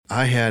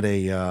I had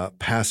a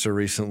pastor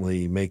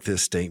recently make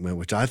this statement,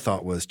 which I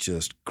thought was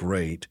just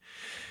great.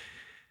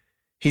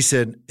 He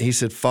said,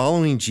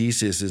 following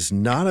Jesus is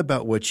not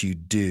about what you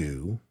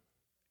do,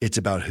 it's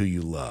about who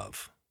you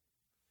love.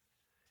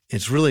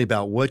 It's really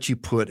about what you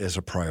put as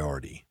a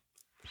priority.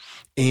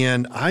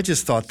 And I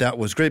just thought that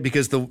was great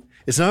because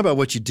it's not about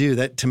what you do.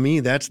 That to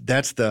me, that's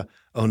the,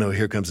 oh no,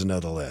 here comes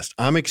another list.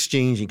 I'm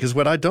exchanging, because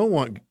what I don't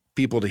want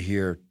people to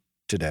hear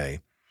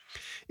today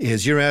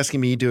is you're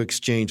asking me to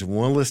exchange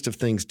one list of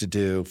things to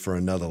do for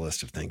another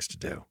list of things to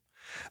do.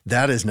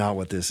 That is not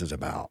what this is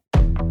about.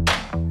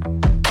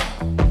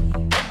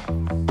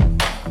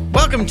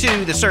 Welcome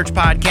to the Search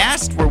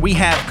Podcast, where we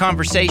have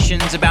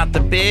conversations about the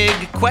big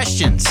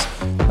questions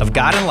of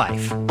God and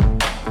life.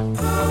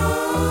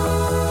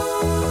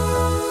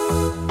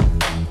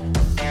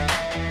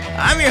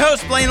 I'm your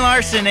host, Blaine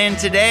Larson, and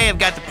today I've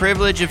got the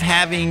privilege of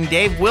having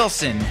Dave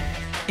Wilson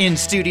in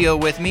studio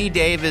with me.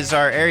 Dave is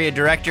our area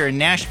director in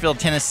Nashville,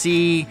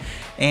 Tennessee.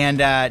 And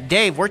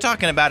Dave, we're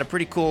talking about a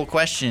pretty cool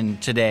question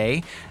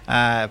today.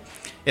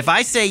 If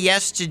I say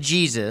yes to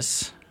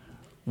Jesus,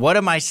 what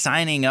am I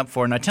signing up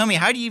for? Now tell me,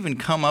 how do you even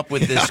come up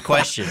with this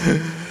question?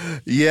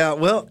 Yeah,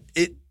 well,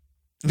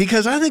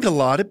 because I think a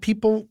lot of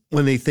people,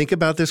 when they think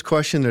about this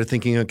question, they're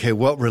thinking, okay,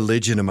 what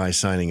religion am I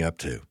signing up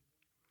to?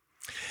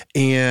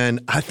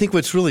 And I think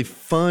what's really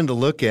fun to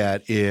look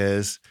at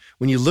is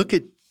when you look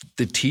at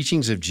the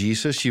teachings of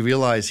Jesus, you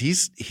realize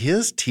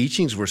his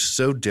teachings were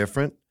so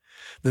different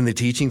than the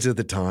teachings of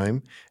the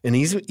time. And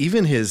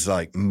even his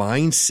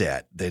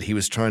mindset that he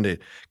was trying to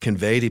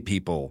convey to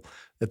people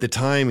at the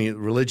time,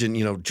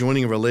 religion,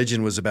 joining a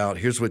religion was about,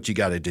 here's what you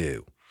got to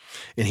do.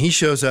 And he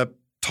shows up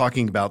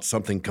talking about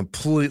something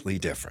completely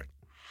different.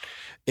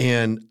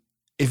 And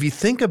if you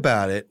think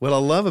about it, what I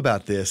love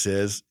about this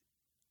is,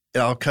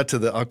 I'll cut to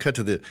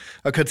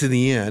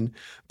the end,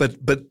 but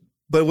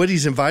what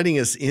he's inviting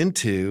us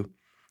into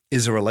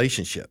is a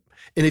relationship.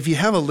 And if you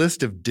have a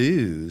list of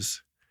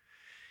do's,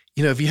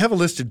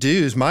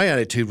 my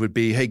attitude would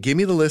be, hey, give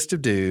me the list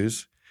of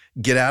do's,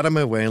 get out of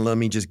my way, and let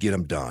me just get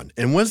them done.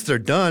 And once they're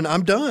done,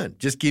 I'm done.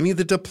 Just give me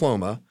the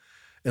diploma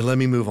and let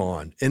me move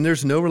on. And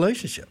there's no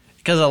relationship.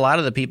 Because a lot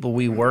of the people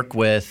we work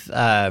with,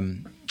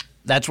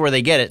 that's where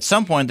they get it. At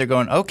some point, they're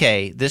going,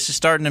 okay, this is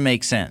starting to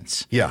make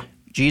sense. Yeah.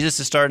 Jesus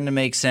is starting to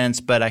make sense,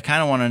 but I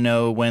kind of want to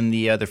know when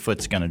the other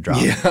foot's going to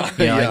drop.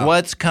 Yeah,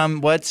 what's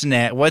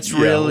next? What's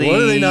really? What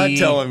are they not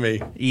telling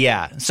me?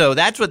 Yeah. So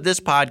that's what this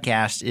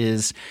podcast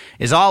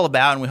is all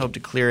about, and we hope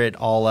to clear it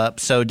all up.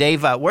 So,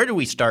 Dave, where do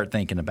we start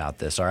thinking about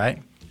this? All right.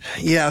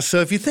 Yeah. So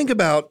if you think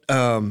about,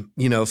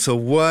 so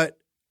what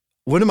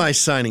am I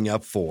signing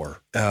up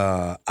for?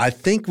 I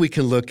think we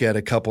can look at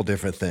a couple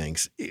different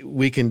things.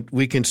 We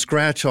can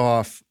scratch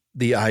off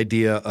the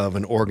idea of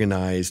an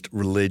organized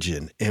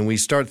religion. And we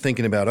start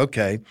thinking about,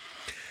 okay,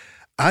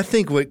 I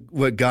think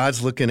what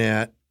God's looking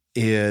at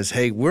is,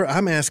 hey,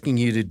 I'm asking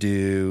you to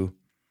do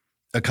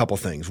a couple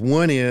things.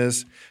 One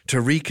is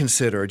to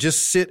reconsider,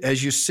 just sit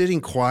as you're sitting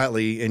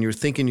quietly and you're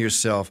thinking to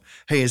yourself,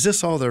 hey, is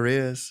this all there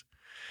is?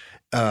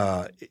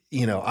 I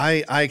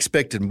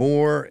expected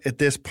more at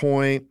this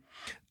point.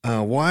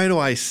 Why do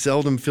I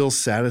seldom feel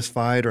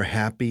satisfied or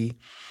happy?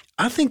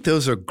 I think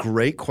those are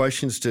great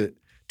questions to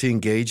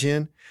engage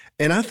in.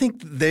 And I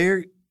think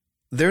they're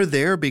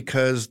there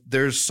because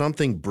there's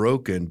something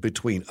broken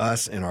between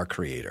us and our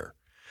Creator.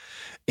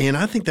 And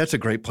I think that's a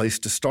great place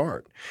to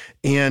start.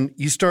 And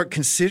you start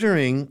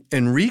considering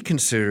and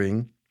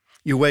reconsidering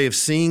your way of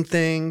seeing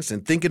things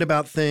and thinking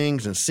about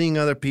things and seeing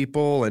other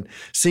people and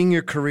seeing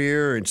your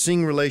career and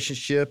seeing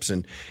relationships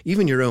and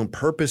even your own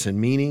purpose and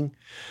meaning.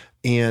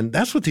 And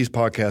that's what these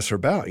podcasts are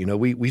about.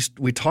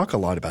 We talk a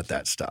lot about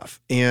that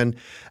stuff. And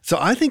so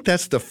I think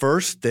that's the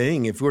first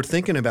thing. If we're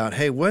thinking about,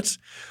 hey, what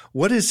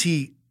does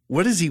he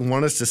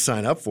want us to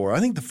sign up for? I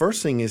think the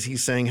first thing is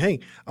he's saying, hey,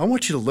 I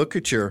want you to look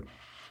at your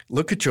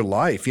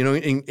life.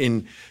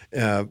 In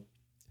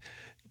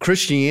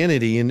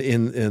Christianity,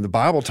 in the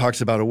Bible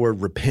talks about a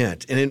word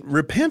repent. And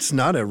repent's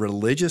not a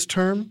religious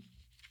term.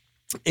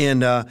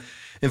 And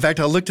in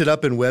fact, I looked it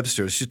up in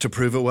Webster's just to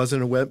prove it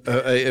wasn't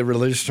a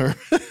religious term.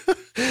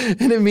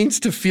 And it means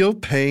to feel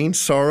pain,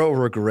 sorrow, or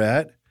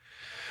regret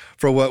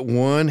for what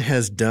one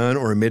has done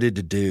or omitted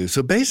to do.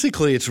 So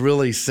basically, it's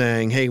really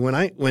saying, hey, when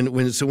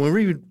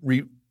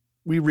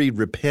we read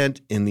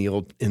repent in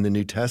the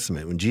New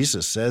Testament, when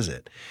Jesus says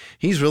it,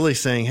 he's really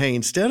saying, hey,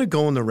 instead of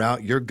going the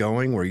route you're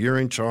going where you're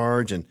in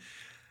charge, and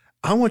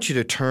I want you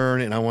to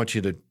turn and I want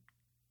you to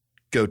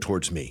go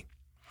towards me.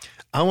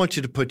 I want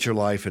you to put your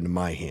life into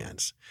my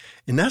hands.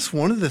 And that's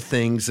one of the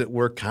things that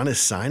we're kind of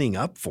signing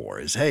up for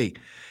is, hey,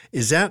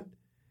 is that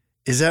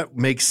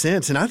make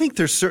sense? And I think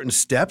there's certain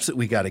steps that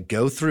we got to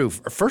go through.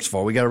 First of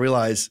all, we got to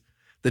realize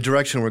the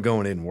direction we're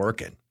going in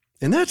working.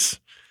 And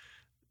that's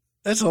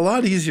a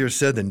lot easier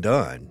said than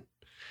done.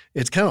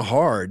 It's kind of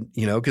hard,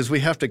 because we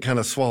have to kind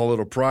of swallow a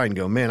little pride and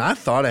go, man, I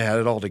thought I had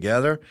it all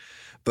together,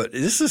 but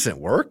this isn't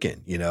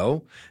working,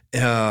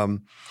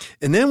 And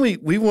then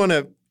we want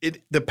to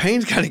the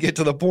pain's got to get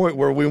to the point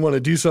where we want to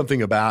do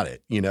something about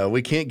it.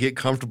 We can't get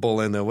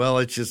comfortable in the, well,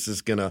 it's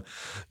just going to,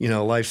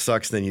 life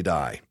sucks, then you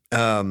die.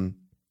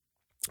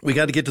 We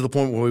got to get to the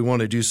point where we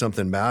want to do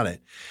something about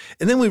it.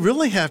 And then we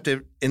really have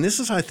to, and this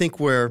is, I think,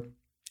 where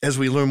as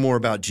we learn more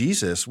about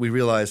Jesus, we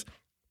realize,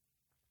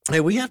 hey,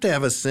 we have to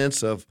have a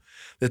sense of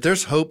that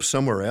there's hope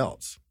somewhere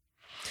else.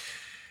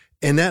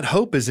 And that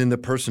hope is in the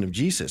person of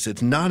Jesus.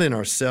 It's not in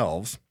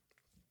ourselves.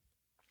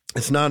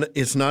 It's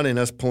not in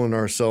us pulling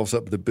ourselves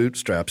up the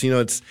bootstraps.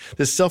 It's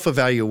this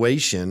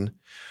self-evaluation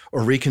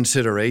or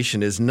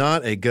reconsideration is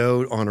not a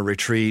go on a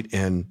retreat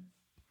and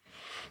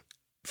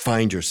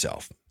find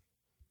yourself.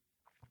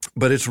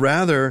 But it's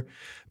rather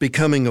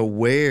becoming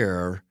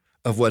aware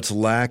of what's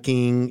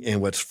lacking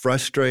and what's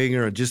frustrating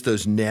or just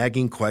those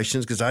nagging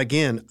questions. Because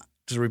again,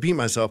 to repeat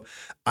myself,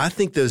 I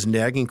think those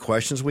nagging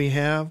questions we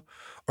have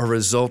are a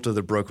result of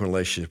the broken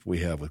relationship we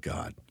have with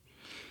God.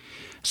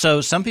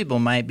 So some people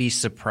might be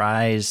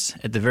surprised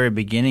at the very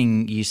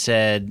beginning you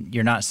said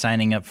you're not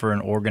signing up for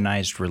an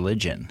organized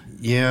religion.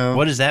 Yeah.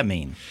 What does that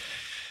mean?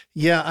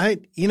 Yeah, I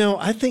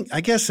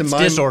guess in it's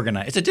my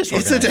disorganized. It's a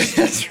disorganized.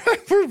 That's right.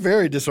 We're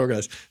very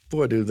disorganized.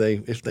 Boy,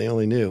 if they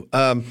only knew.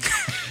 I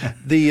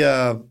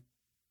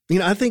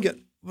think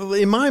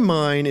in my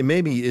mind, and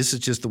maybe this is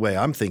just the way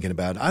I'm thinking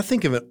about it, I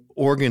think of an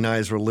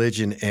organized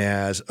religion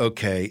as,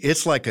 okay,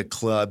 it's like a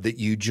club that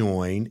you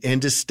join, and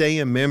to stay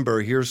a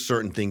member, here's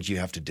certain things you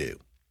have to do.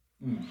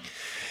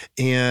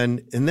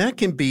 And that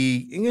can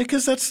be,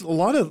 because that's a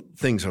lot of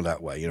things are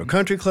that way.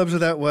 Country clubs are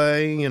that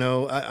way.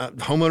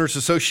 Homeowners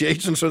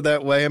associations are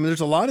that way. I mean, there's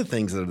a lot of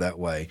things that are that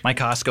way. My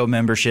Costco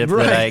membership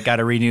Right. that I got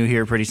to renew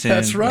here pretty soon.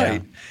 That's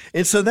right. Yeah.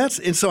 And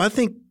so I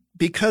think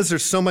because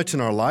there's so much in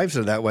our lives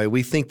that are that way,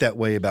 we think that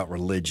way about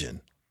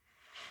religion.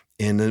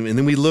 And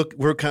then we look.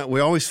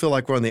 We always feel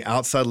like we're on the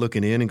outside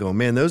looking in and going,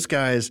 man, those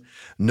guys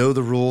know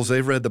the rules.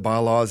 They've read the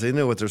bylaws. They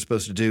know what they're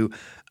supposed to do.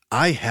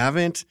 I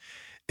haven't.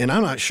 And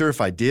I'm not sure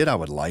if I did, I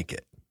would like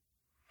it.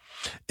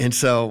 And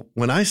so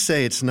when I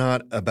say it's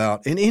not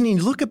about, and you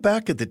look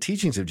back at the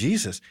teachings of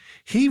Jesus,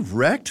 he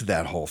wrecked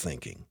that whole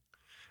thinking.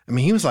 I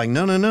mean, he was like,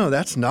 no,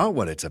 that's not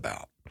what it's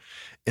about.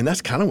 And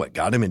that's kind of what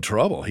got him in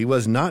trouble. He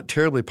was not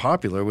terribly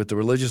popular with the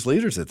religious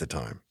leaders at the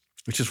time,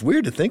 which is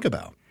weird to think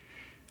about.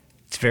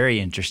 It's very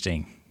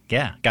interesting.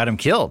 Yeah, got him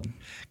killed.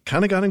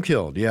 Kind of got him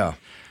killed, yeah.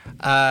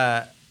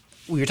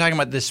 We were talking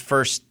about this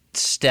first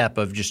step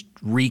of just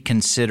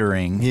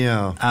reconsidering.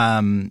 Yeah.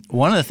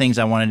 One of the things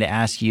I wanted to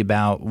ask you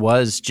about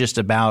was just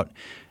about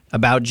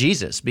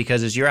Jesus,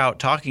 because as you're out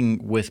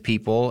talking with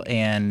people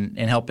and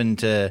helping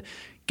to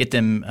get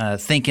them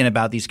thinking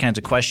about these kinds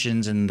of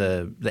questions and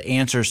the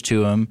answers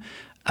to them,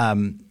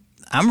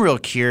 I'm real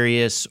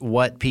curious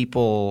what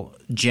people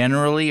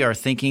generally are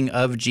thinking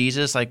of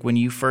Jesus. Like when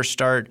you first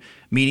start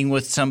meeting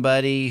with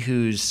somebody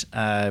who's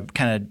kind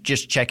of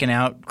just checking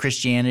out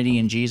Christianity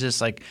and Jesus,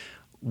 like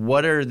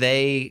what are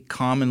they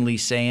commonly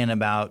saying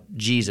about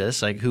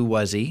Jesus? Like, who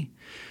was he?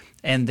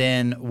 And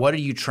then what are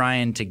you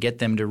trying to get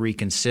them to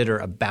reconsider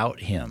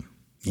about him?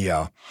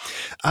 Yeah.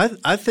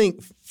 I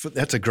think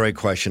that's a great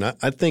question.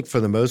 I think for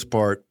the most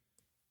part,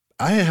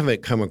 I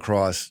haven't come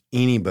across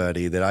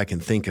anybody that I can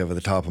think of at the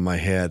top of my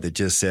head that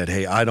just said,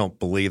 hey, I don't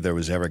believe there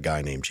was ever a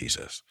guy named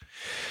Jesus.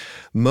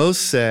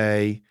 Most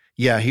say,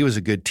 yeah, he was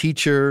a good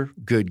teacher,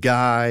 good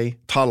guy,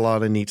 taught a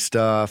lot of neat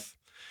stuff.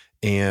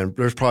 And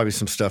there's probably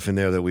some stuff in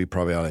there that we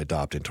probably ought to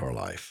adopt into our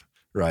life,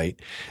 right?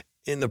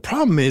 And the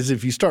problem is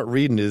if you start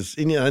reading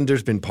and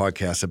there's been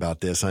podcasts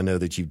about this, I know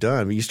that you've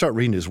done, but you start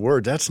reading his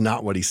words, that's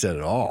not what he said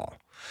at all.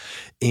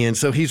 And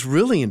so he's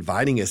really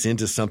inviting us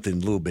into something a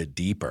little bit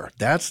deeper.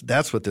 That's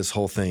what this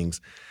whole thing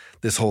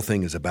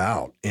is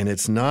about. And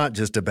it's not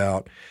just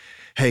about,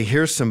 hey,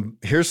 here's some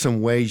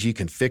ways you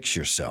can fix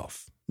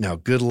yourself. Now,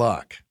 good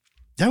luck.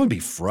 That would be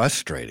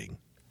frustrating.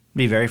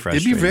 Be very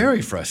frustrating. It'd be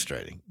very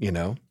frustrating,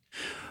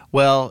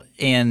 Well,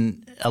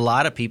 and a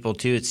lot of people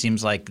too, it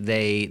seems like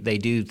they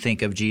do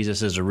think of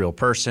Jesus as a real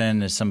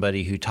person, as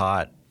somebody who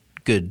taught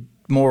good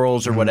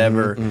morals or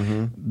whatever,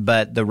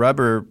 but the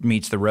rubber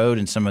meets the road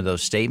in some of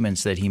those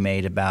statements that he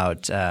made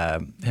about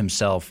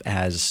himself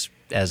as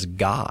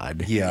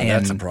God. Yeah,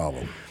 that's a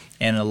problem.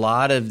 And a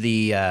lot of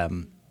the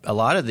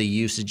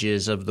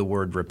usages of the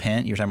word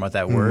repent, you're talking about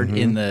that word,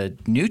 in the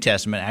New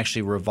Testament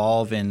actually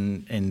revolve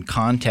in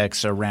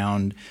context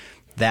around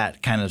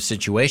that kind of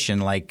situation.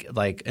 Like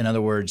in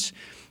other words,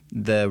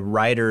 the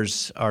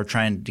writers are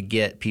trying to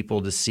get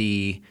people to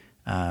see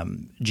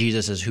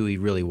Jesus as who he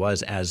really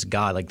was, as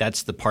God. Like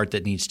that's the part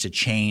that needs to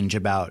change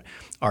about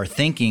our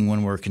thinking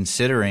when we're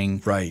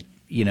considering, right?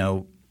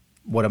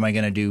 What am I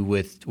going to do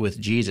with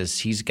Jesus?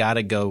 He's got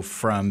to go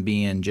from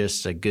being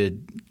just a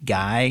good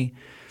guy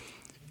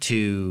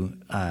to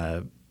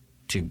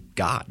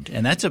God,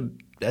 and that's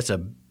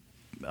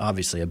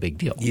obviously a big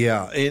deal.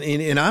 Yeah,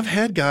 and I've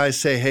had guys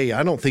say, hey,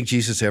 I don't think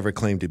Jesus ever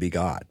claimed to be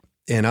God.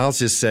 And I'll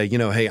just say,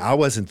 hey, I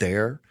wasn't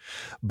there,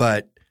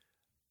 but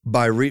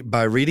by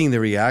reading the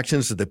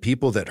reactions of the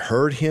people that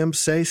heard him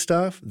say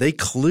stuff, they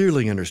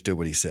clearly understood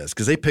what he says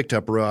because they picked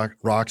up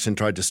rocks and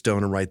tried to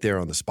stone him right there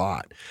on the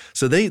spot.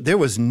 So there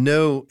was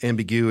no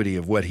ambiguity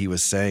of what he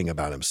was saying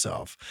about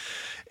himself.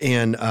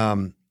 And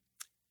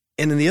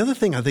then the other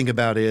thing I think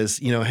about is,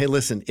 hey,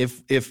 listen,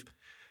 if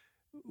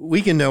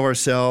we can know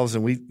ourselves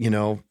and we,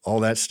 all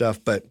that stuff,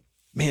 but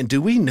man,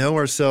 do we know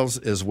ourselves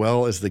as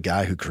well as the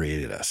guy who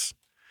created us?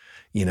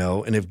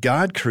 And if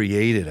God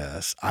created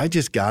us, I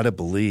just got to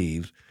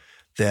believe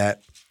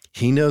that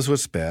he knows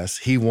what's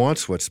best. He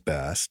wants what's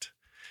best.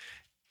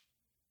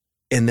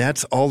 And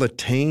that's all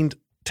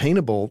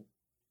attainable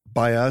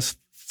by us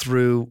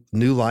through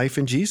new life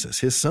in Jesus,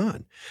 his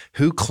son,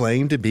 who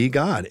claimed to be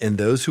God. And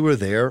those who were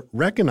there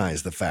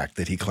recognized the fact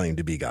that he claimed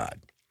to be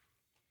God.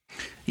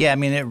 Yeah, I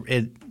mean,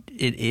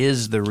 it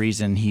is the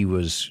reason he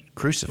was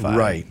crucified.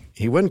 Right.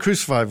 He wasn't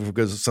crucified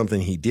because of something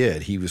he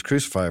did. He was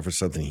crucified for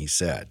something he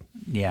said.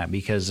 Yeah,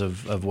 because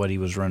of what he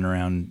was running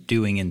around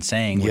doing and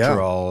saying, which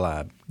were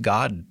all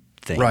God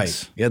things.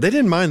 Right. Yeah, they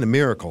didn't mind the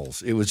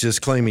miracles. It was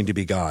just claiming to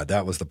be God.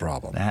 That was the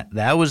problem.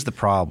 That was the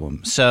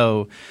problem.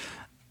 So,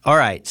 all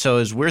right. So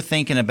as we're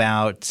thinking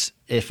about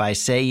if I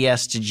say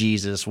yes to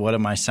Jesus, what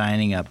am I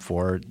signing up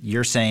for?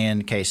 You're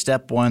saying, okay,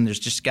 step one, there's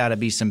just got to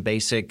be some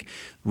basic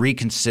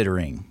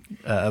reconsidering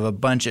of a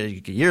bunch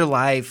of your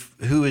life.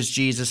 Who is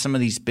Jesus? Some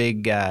of these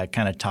big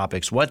kind of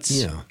topics.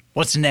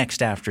 What's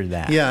next after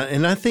that? Yeah,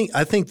 and I think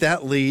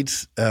that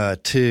leads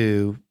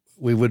to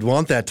we would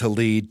want that to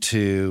lead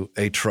to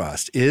a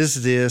trust.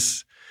 Is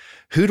this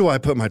who do I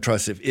put my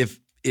trust in?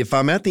 If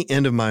I'm at the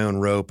end of my own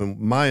rope and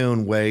my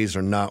own ways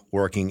are not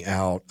working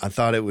out, I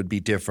thought it would be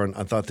different.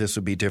 I thought this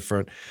would be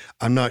different.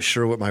 I'm not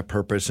sure what my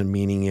purpose and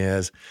meaning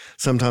is.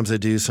 Sometimes I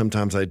do,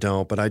 sometimes I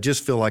don't. But I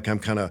just feel like I'm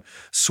kind of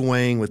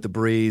swaying with the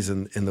breeze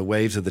and the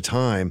waves of the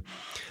time.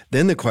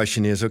 Then the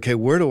question is, okay,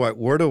 where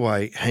do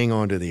I hang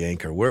on to the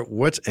anchor?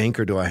 What's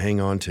anchor do I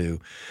hang on to?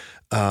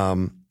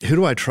 Who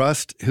do I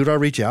trust? Who do I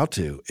reach out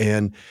to?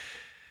 And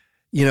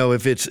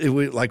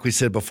if like we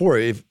said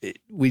before,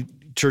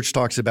 church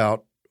talks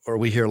about, or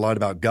we hear a lot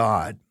about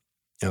God,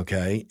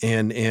 okay,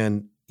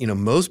 and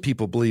most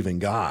people believe in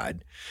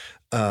God.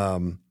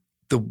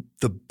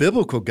 The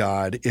biblical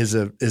God is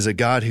a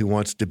God who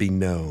wants to be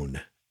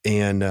known,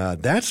 and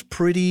that's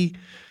pretty.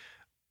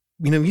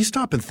 You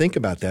stop and think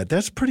about that.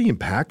 That's pretty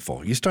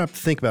impactful. You stop to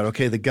think about,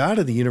 okay, the God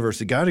of the universe,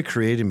 the God who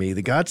created me,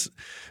 the God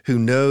who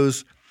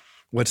knows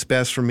what's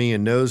best for me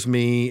and knows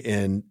me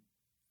and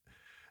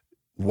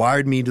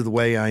wired me to the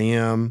way I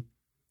am.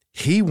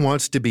 He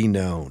wants to be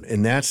known,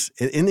 and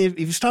if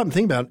you stop and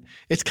think about it,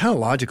 it's kind of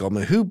logical. I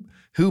mean,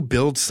 who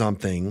builds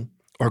something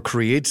or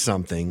creates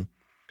something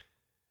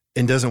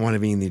and doesn't want to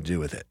have anything to do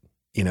with it?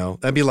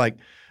 That'd be like,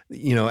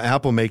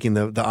 Apple making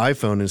the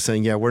iPhone and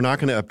saying, yeah, we're not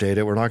going to update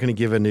it. We're not going to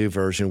give a new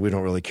version. We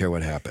don't really care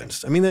what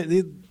happens. I mean,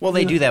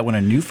 they do that when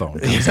a new phone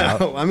comes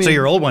out. I mean, so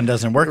your old one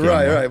doesn't work anymore.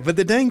 Right. But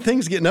the dang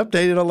thing's getting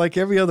updated like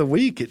every other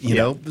week, you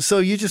know? So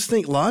you just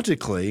think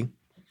logically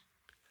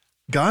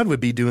God would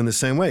be doing the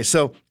same way.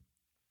 So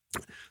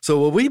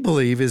what we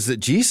believe is that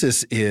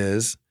Jesus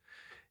is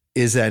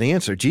that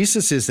answer.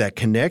 Jesus is that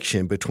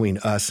connection between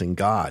us and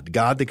God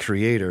the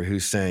creator,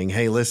 who's saying,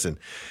 hey, listen,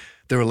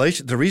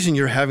 the reason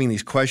you're having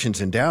these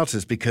questions and doubts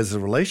is because the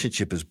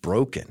relationship is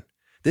broken.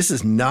 This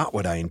is not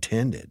what I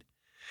intended.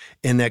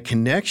 And that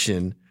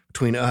connection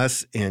between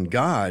us and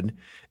God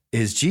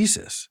is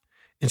Jesus.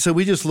 And so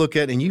we just look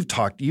at, and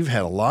you've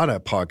had a lot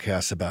of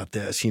podcasts about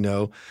this,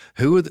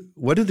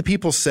 what did the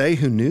people say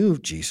who knew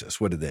Jesus?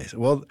 What did they say?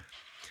 Well,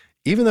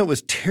 even though it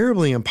was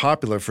terribly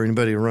unpopular for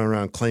anybody to run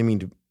around claiming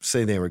to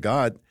say they were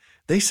God,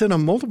 they said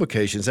on multiple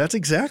occasions, that's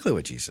exactly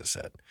what Jesus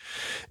said.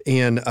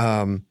 And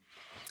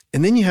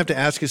then you have to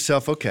ask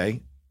yourself,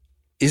 okay,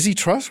 is he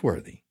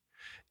trustworthy?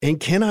 And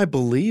can I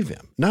believe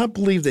him? Not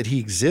believe that he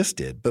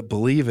existed, but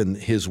believe in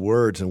his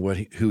words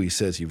and who he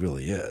says he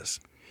really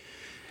is.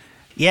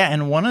 Yeah,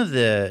 and one of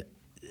the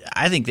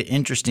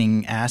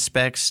interesting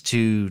aspects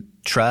to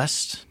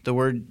trust, the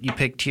word you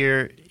picked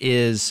here,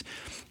 is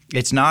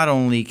it's not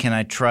only can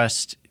I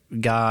trust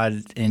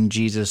God and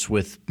Jesus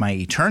with my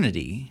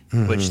eternity,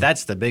 which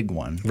that's the big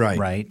one,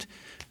 right?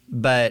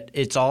 But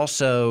it's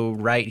also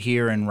right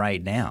here and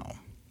right now.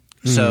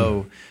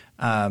 So,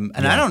 I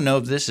don't know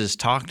if this is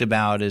talked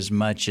about as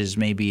much as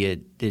maybe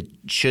it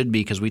should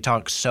be, because we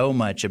talk so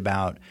much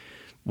about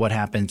what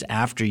happens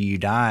after you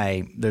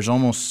die. There's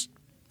almost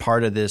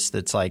part of this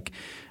that's like,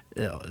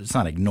 it's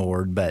not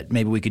ignored, but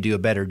maybe we could do a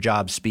better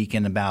job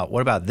speaking about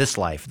what about this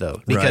life, though?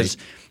 Because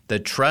the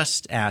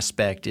trust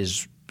aspect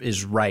is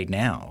right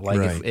now.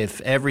 Like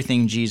if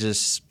everything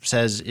Jesus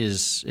says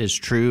is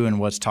true and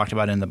what's talked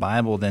about in the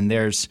Bible, then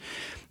there's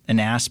an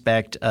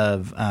aspect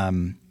of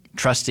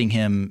trusting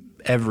him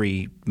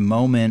every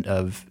moment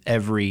of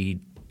every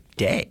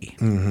day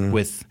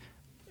with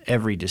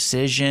every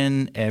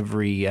decision,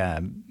 every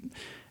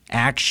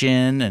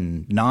action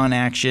and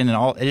non-action and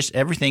all, just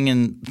everything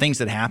and things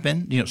that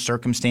happen,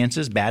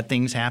 circumstances, bad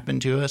things happen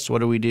to us. What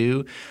do we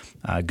do?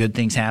 Good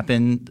things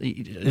happen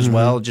as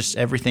well. Just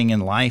everything in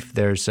life.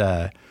 There's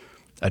a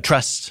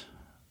trust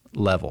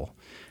level.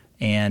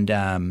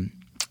 And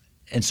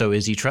so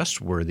is he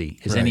trustworthy?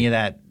 Is any of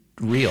that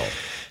real?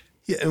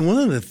 Yeah, and one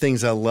of the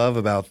things I love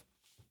about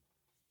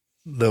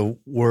the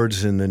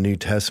words in the New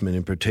Testament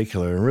in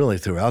particular, and really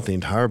throughout the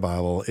entire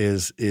Bible,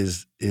 is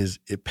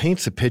it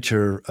paints a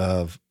picture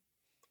of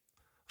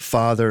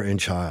father and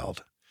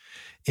child.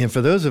 And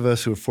for those of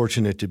us who are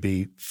fortunate to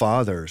be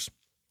fathers,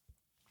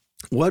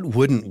 what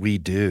wouldn't we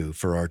do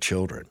for our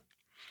children?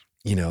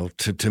 You know,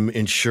 to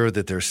ensure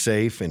that they're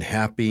safe and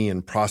happy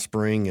and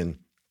prospering and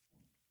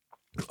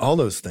all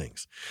those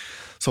things.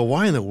 So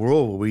why in the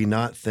world would we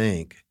not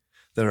think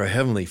that our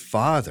Heavenly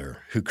Father,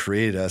 who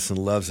created us and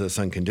loves us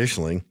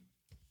unconditionally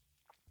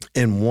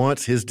and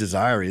wants, his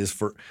desire is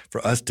for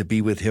us to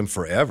be with him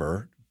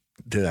forever,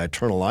 the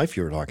eternal life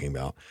you were talking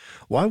about,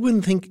 why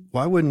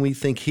wouldn't we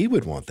think he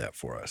would want that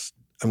for us?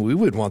 I mean, we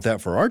would want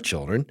that for our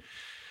children,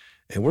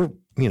 and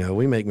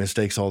we make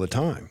mistakes all the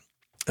time.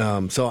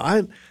 So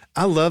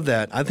I love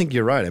that. I think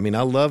you're right. I mean,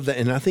 I love that,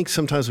 and I think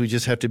sometimes we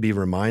just have to be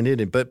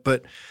reminded.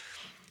 But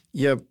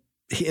yeah,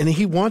 and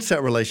he wants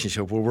that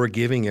relationship where we're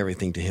giving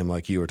everything to him,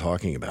 like you were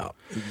talking about.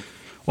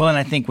 Well, and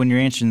I think when you're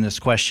answering this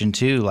question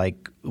too,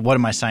 like, what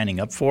am I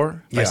signing up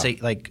for? If I say,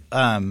 like,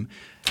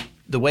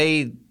 the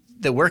way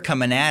that we're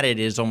coming at it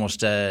is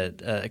almost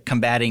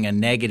combating a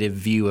negative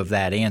view of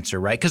that answer,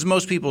 right? Because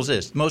most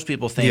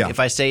people think if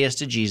I say yes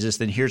to Jesus,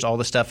 then here's all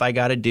the stuff I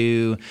got to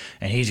do,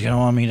 and he's going to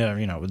want me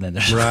to, then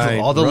there's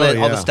all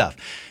the stuff.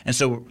 And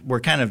so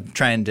we're kind of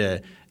trying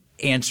to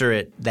answer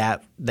it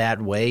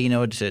that way,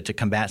 to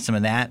combat some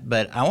of that.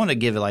 But I want to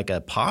give it like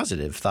a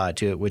positive thought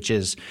to it, which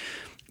is,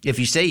 if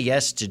you say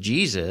yes to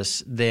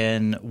Jesus,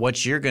 then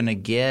what you're going to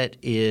get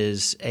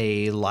is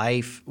a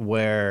life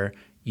where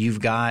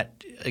you've got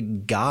a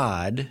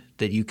God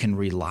that you can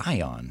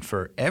rely on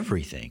for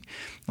everything.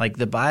 Like,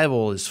 the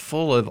Bible is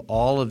full of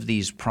all of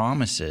these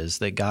promises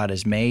that God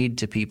has made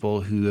to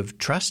people who have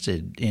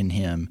trusted in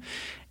him.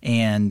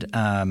 And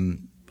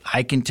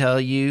I can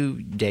tell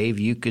you, Dave,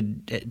 you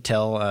could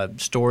tell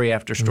story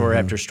after story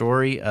after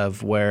story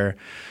of where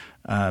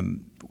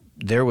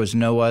there was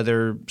no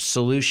other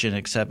solution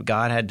except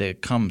God had to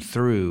come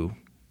through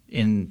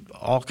in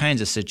all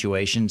kinds of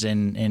situations,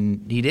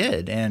 and he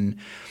did.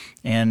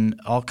 And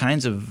all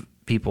kinds of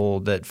people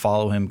that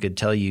follow him could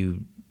tell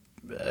you,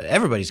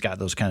 everybody's got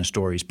those kind of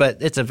stories, but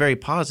it's a very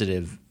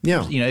positive.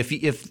 Yeah.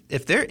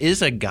 If there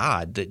is a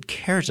God that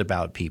cares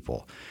about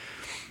people,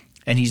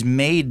 and he's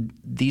made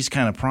these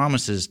kind of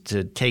promises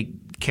to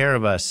take care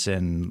of us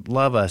and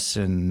love us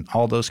and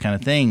all those kind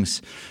of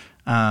things,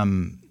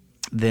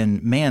 then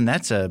man,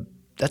 that's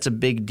a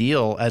big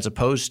deal, as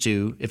opposed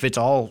to if it's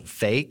all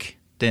fake,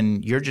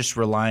 then you're just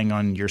relying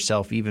on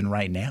yourself even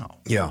right now.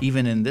 Yeah.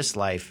 Even in this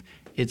life,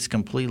 it's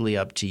completely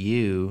up to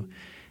you,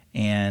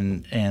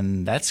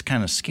 and that's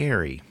kind of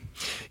scary.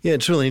 Yeah,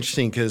 it's really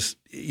interesting because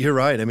you're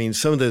right. I mean,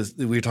 some of those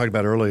we were talking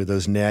about earlier,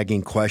 those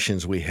nagging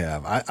questions we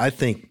have. I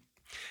think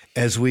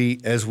as we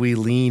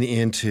lean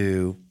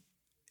into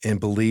and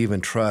believe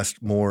and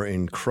trust more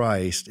in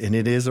Christ, and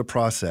it is a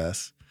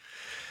process,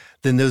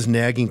 then those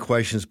nagging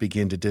questions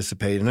begin to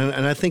dissipate. And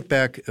I think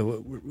back,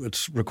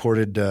 it's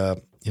recorded.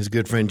 His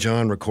good friend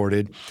John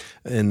recorded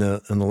in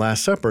the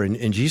Last Supper,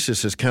 and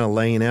Jesus is kind of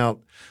laying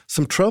out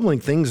some troubling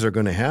things that are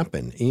going to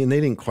happen. And they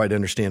didn't quite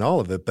understand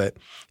all of it,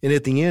 and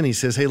at the end he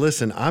says, "Hey,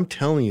 listen, I'm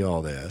telling you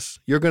all this.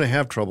 You're going to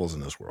have troubles in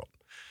this world.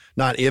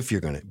 Not if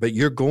you're going to, but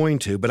you're going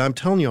to. But I'm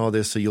telling you all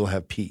this so you'll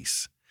have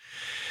peace."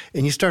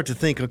 And you start to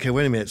think, okay,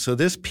 wait a minute. So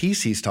this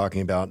peace he's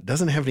talking about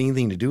doesn't have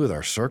anything to do with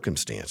our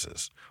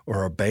circumstances or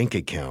our bank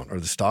account or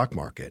the stock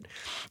market.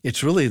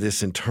 It's really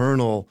this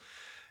internal,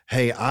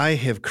 hey, I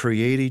have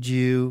created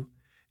you,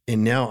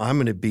 and now I'm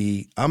going to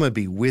be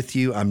with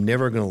you. I'm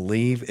never going to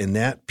leave. And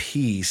that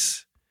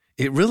peace,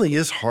 it really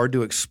is hard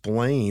to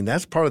explain.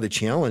 That's part of the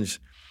challenge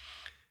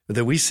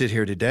that we sit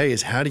here today,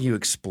 is how do you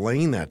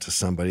explain that to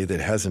somebody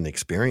that hasn't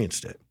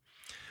experienced it?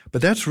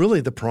 But that's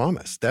really the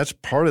promise. That's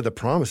part of the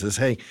promise is,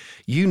 hey,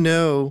 you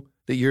know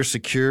that you're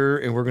secure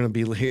and we're going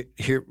to be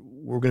here.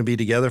 We're going to be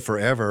together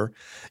forever.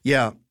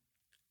 Yeah,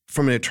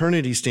 from an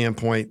eternity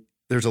standpoint,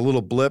 there's a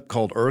little blip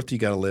called Earth you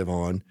got to live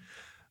on,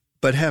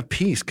 but have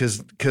peace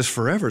because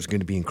forever is going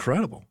to be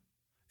incredible.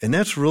 And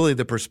that's really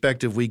the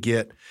perspective we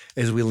get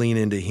as we lean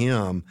into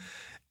him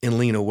and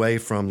lean away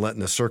from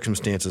letting the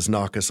circumstances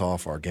knock us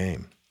off our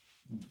game.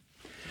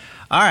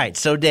 All right,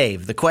 so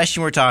Dave, the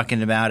question we're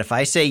talking about, if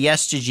I say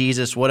yes to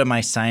Jesus, what am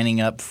I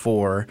signing up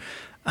for?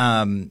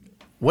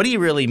 What do you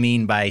really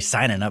mean by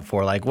signing up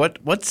for? Like,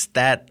 what's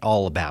that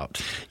all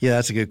about? Yeah,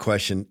 that's a good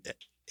question.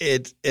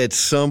 At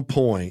some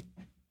point,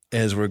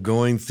 as we're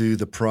going through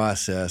the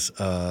process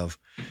of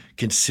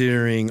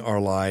considering our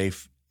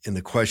life and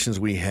the questions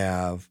we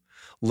have,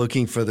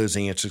 looking for those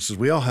answers, because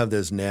we all have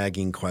those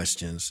nagging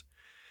questions,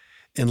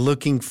 and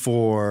looking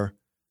for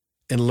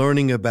the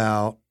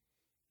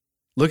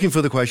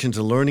questions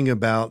and learning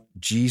about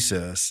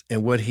Jesus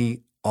and what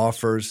he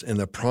offers and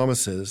the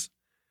promises,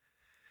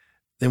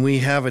 then we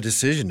have a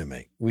decision to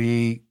make.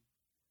 We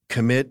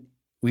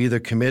either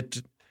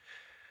commit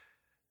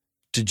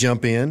to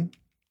jump in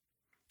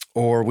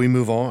or we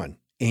move on.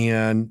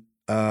 And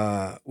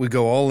we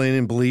go all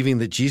in believing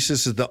that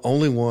Jesus is the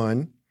only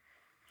one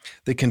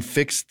that can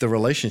fix the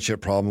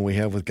relationship problem we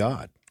have with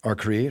God, our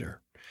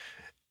Creator,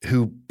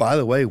 who, by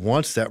the way,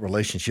 wants that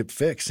relationship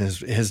fixed and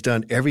has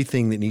done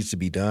everything that needs to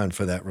be done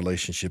for that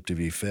relationship to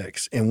be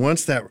fixed. And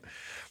once that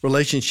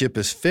relationship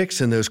is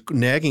fixed and those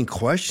nagging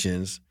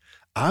questions,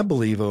 I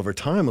believe over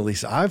time, at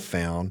least I've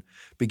found,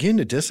 begin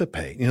to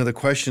dissipate. You know, the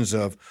questions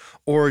of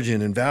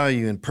origin and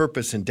value and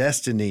purpose and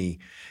destiny.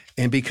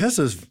 And because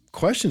those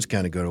questions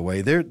kind of go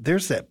away,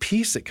 there's that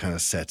peace that kind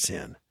of sets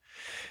in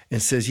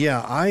and says,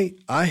 yeah,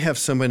 I have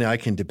somebody I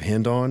can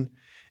depend on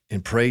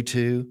and pray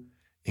to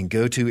and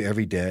go to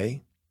every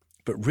day.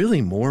 But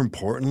really, more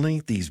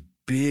importantly, these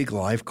big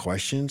life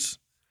questions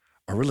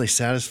are really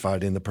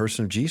satisfied in the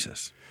person of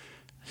Jesus.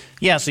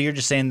 Yeah, so you're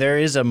just saying there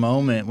is a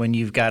moment when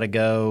you've got to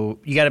go,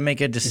 you got to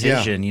make a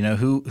decision. You know,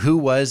 who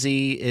was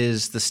he?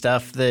 Is the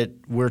stuff that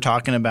we're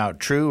talking about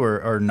true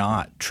or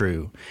not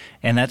true?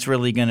 And that's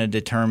really going to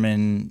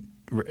determine,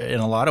 in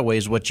a lot of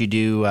ways, what you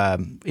do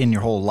in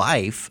your whole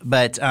life.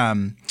 But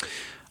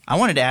I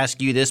wanted to ask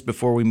you this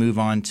before we move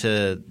on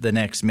to the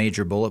next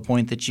major bullet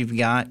point that you've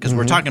got, because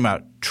we're talking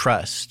about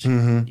trust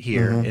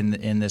here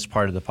in this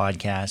part of the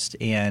podcast.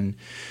 And,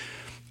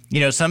 you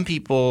know, some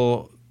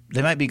people,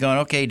 they might be going,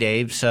 okay,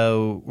 Dave,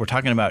 so we're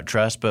talking about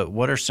trust, but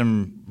what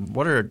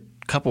are a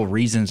couple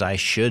reasons I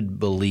should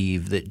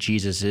believe that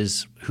Jesus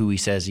is who he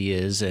says he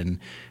is and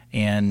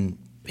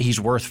he's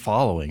worth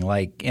following?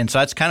 Like, and so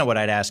that's kind of what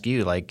I'd ask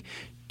you, like,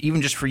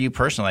 even just for you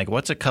personally, like,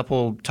 what's a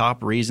couple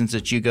top reasons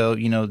that you go,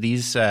 you know,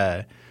 these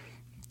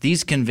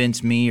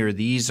convince me, or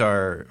these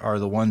are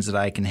the ones that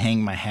I can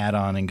hang my hat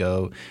on and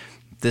go,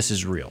 this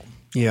is real?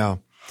 Yeah.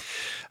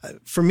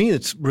 For me,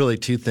 it's really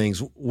two things.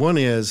 One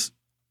is,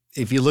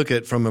 if you look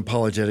at from an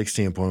apologetic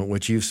standpoint,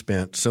 which you've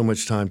spent so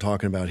much time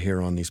talking about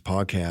here on these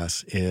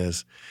podcasts,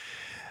 is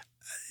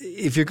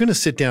if you're going to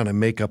sit down and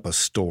make up a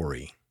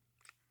story,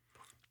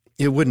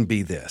 it wouldn't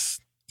be this.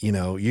 You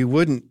know, you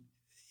wouldn't.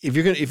 If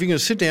you're going to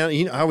sit down,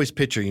 I always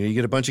picture, you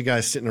get a bunch of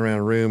guys sitting around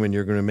a room and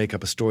you're going to make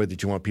up a story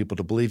that you want people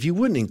to believe. You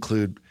wouldn't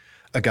include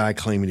a guy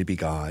claiming to be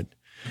God.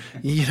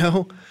 You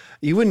know,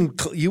 you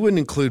wouldn't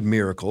include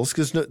miracles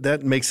because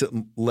that makes it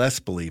less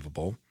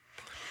believable.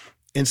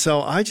 And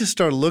so I just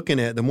started looking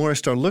at, the more I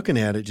started looking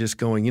at it, just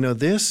going, you know,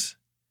 this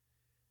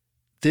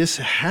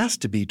has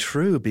to be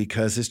true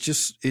because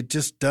it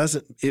just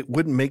doesn't, it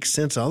wouldn't make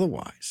sense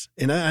otherwise.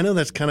 And I know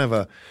that's kind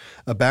of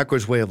a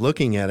backwards way of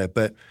looking at it,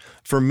 but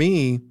for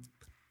me,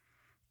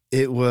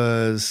 it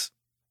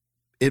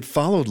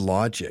followed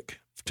logic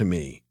to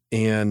me.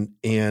 And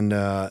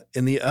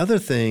the other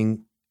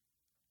thing,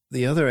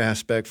 the other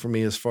aspect for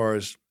me as far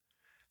as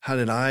how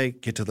did I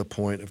get to the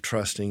point of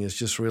trusting is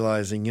just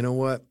realizing, you know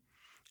what?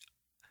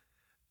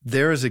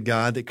 There is a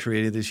God that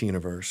created this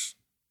universe,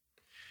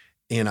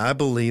 and I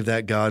believe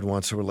that God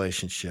wants a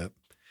relationship,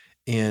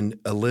 and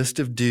a list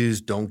of do's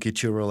don't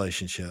get you a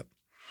relationship.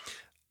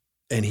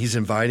 And he's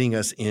inviting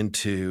us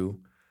into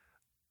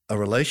a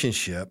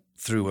relationship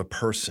through a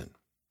person,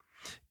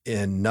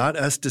 and not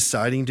us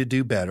deciding to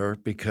do better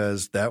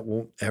because that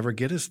won't ever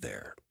get us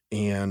there.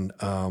 And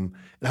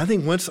I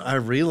think once I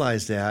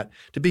realized that,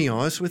 to be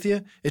honest with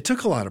you, it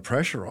took a lot of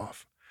pressure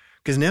off,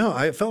 because now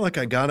I felt like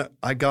I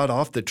got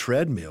off the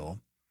treadmill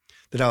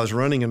that I was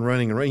running and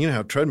running and running. You know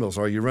how treadmills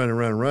are. You run and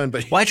run and run.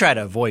 But I try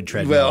to avoid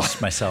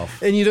treadmills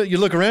myself. And you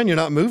look around, you're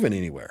not moving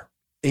anywhere.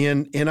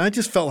 And I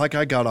just felt like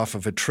I got off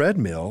of a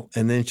treadmill,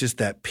 and then just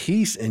that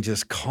peace and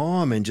just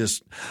calm and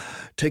just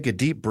take a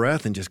deep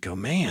breath and just go,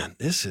 man,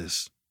 this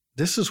is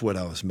what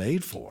I was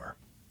made for.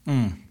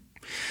 Mm.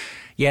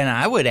 Yeah, and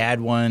I would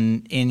add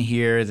one in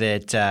here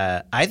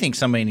that I think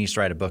somebody needs to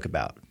write a book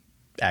about.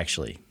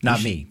 Actually,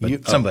 not me,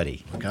 but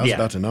somebody. Okay, I was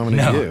about to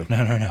nominate you.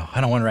 No.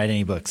 I don't want to write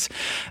any books.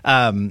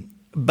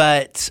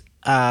 But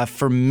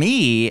for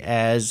me,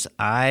 as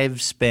I've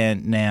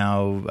spent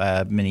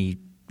now many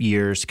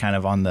years kind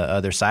of on the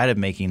other side of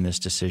making this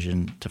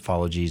decision to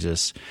follow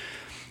Jesus,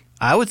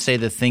 I would say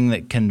the thing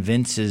that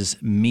convinces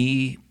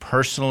me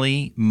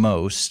personally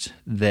most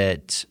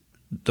that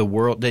the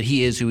world, that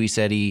he is who he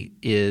said he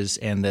is,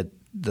 and that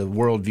the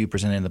worldview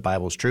presented in the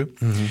Bible is true,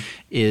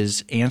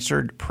 is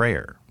answered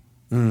prayer.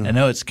 I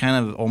know it's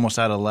kind of almost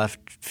out of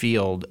left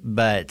field,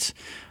 but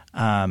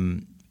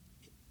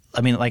I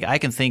mean, like, I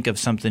can think of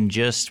something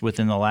just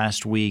within the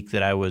last week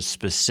that I was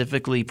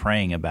specifically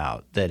praying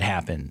about that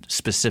happened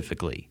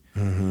specifically.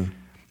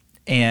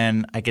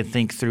 And I can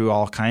think through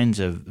all kinds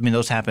of – I mean,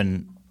 those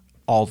happen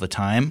all the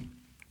time,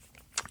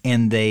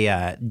 and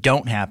they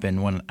don't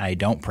happen when I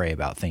don't pray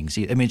about things.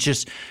 I mean, it's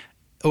just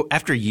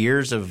after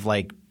years of,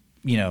 like,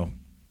 you know,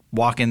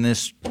 walking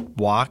this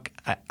walk,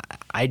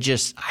 I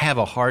have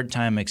a hard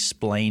time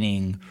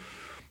explaining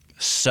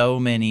so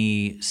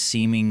many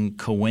seeming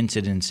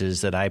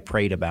coincidences that I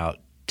prayed about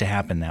to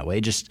happen that way.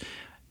 Just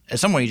at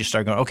some point you just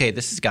start going, okay,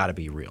 this has got to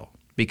be real,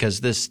 because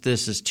this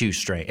is too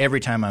strange. Every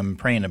time I'm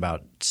praying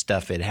about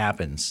stuff, it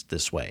happens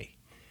this way.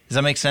 Does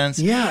that make sense?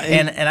 Yeah.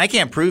 And I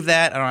can't prove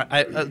that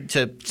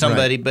to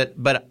somebody, right.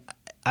 but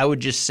I would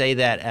just say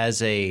that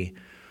as a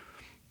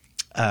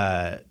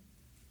if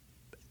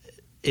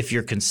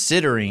you're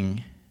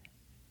considering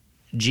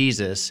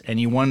Jesus and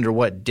you wonder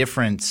what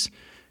difference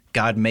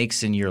God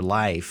makes in your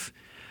life,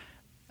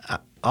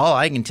 all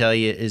I can tell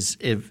you is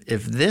if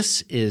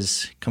this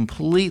is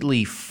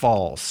completely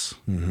false,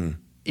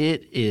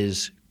 it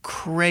is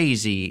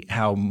crazy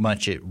how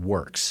much it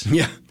works.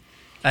 Yeah.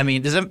 I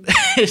mean, does it,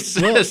 it's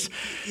Well, just,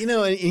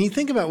 and you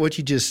think about what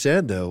you just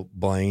said, though,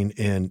 Blaine,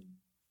 and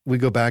we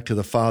go back to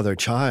the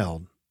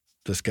father-child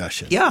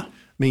discussion. yeah. I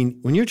mean,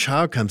 when your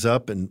child comes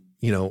up and,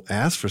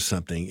 asks for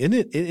something,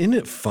 isn't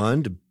it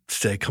fun to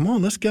say, come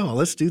on, let's go.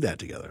 Let's do that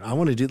together. I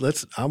want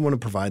to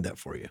provide that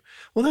for you.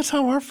 Well, that's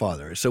how our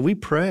Father is. So we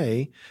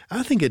pray.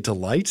 I think it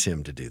delights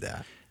him to do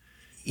that.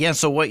 Yeah,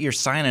 so what you're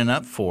signing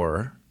up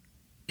for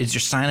is you're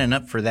signing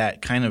up for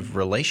that kind of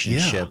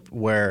relationship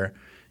where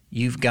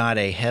you've got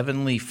a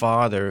heavenly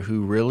Father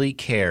who really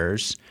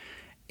cares,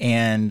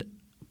 and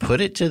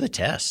put it to the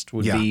test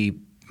would be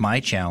my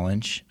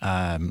challenge.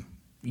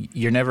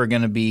 You're never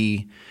going to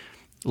be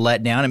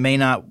let down. It may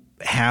not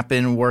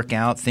happen, work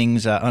out,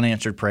 things,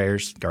 unanswered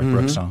prayers, Garth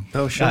Brooks song.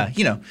 Oh, sure.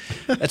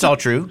 That's all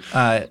true.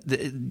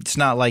 It's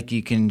not like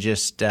you can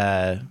just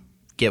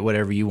get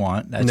whatever you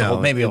want. That's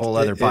maybe a whole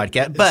other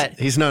podcast. But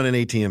he's not an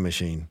ATM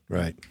machine,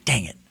 right?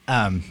 Dang it.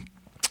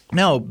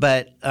 No,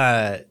 but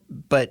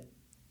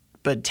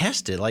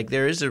test it. Like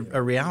there is a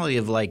reality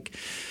of like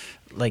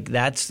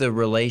that's the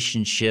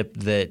relationship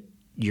that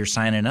you're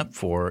signing up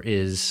for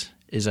is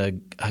a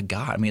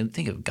God. I mean,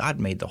 think of God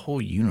made the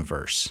whole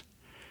universe,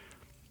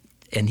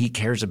 and he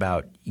cares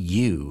about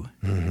you.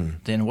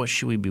 Then what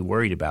should we be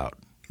worried about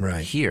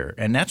here?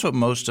 And that's what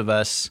most of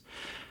us,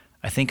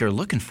 I think, are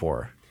looking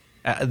for.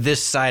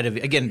 This side of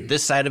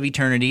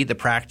eternity, the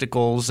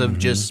practicals of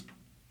just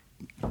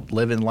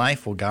living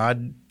life. Well,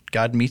 God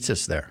meets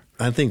us there.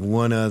 I think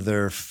one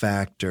other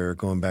factor,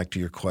 going back to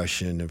your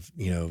question of,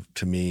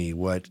 to me,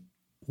 what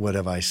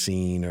have I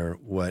seen or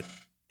what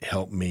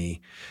helped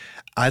me?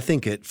 I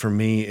think for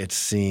me, it's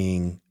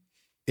seeing.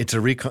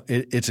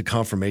 It's a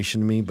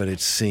confirmation to me, but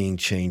it's seeing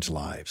change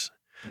lives.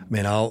 I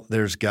mean,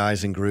 there's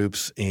guys in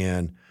groups,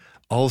 and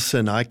all of a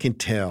sudden I can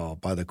tell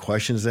by the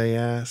questions they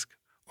ask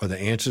or the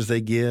answers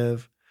they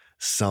give,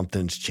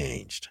 something's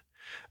changed.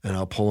 And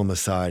I'll pull them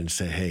aside and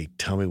say, hey,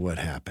 tell me what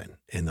happened.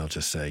 And they'll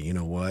just say, you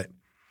know what?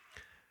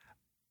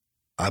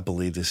 I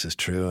believe this is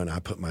true, and I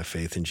put my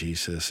faith in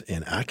Jesus,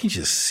 and I can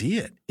just see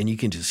it, and you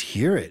can just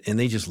hear it, and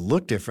they just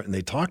look different, and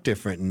they talk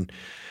different, and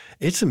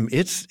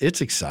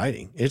it's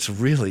exciting. It's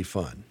really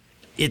fun.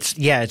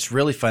 It's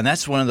really fun.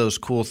 That's one of those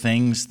cool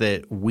things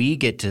that we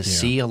get to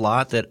see a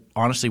lot that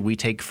honestly we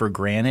take for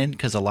granted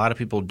because a lot of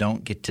people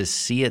don't get to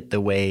see it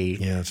the way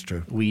that's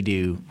true. We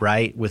do,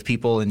 right? With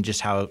people and just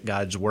how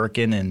God's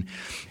working. And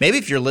maybe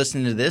if you're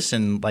listening to this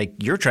and like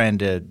you're trying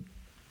to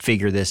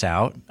figure this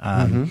out,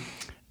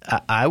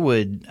 I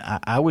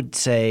would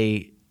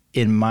say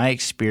in my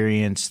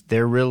experience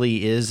there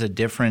really is a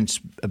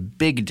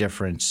big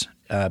difference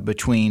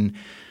between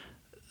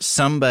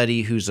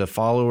somebody who's a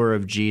follower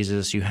of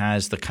Jesus, who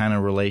has the kind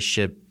of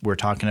relationship we're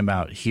talking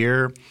about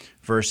here,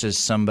 versus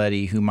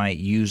somebody who might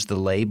use the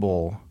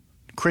label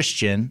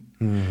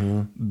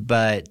Christian,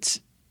 but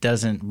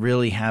doesn't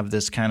really have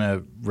this kind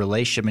of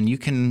relationship. And you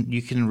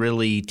can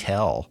really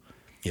tell.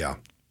 Yeah,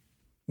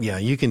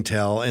 you can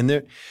tell.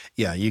 And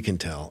you can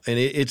tell. And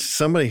it's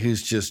somebody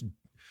who's just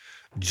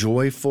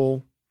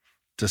joyful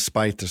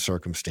despite the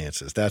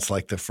circumstances. That's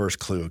like the first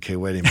clue. Okay,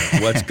 wait a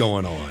minute. What's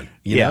going on?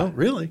 You know?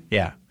 Really?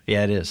 Yeah.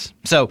 Yeah, it is.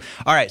 So,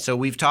 all right. So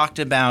we've talked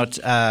about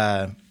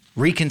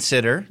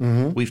reconsider.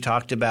 We've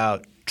talked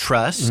about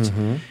trust.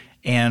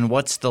 And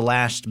what's the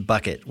last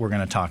bucket we're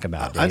going to talk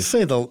about, Dave?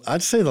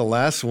 I'd say the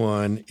last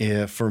one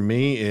for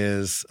me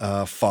is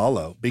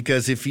follow.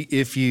 Because if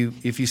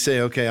you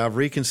say, okay, I've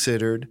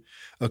reconsidered.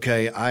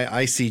 Okay,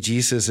 I see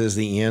Jesus as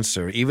the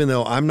answer, even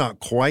though I'm not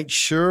quite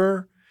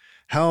sure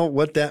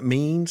what that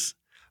means,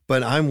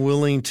 but I'm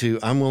willing to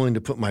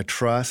put my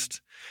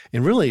trust.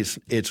 And really,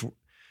 it's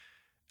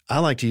I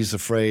like to use the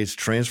phrase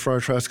transfer our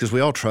trust because we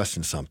all trust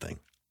in something.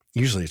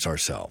 Usually it's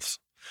ourselves.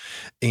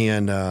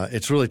 And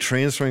it's really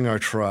transferring our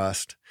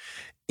trust.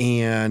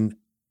 And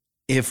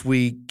if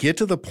we get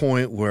to the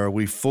point where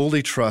we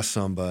fully trust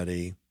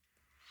somebody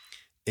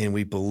and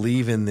we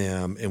believe in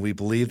them and we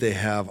believe they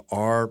have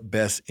our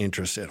best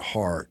interests at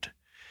heart,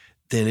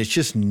 then it's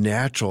just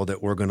natural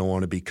that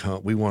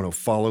we want to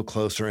follow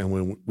closer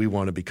and we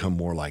want to become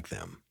more like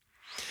them.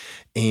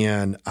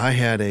 And I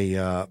had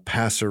a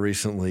pastor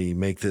recently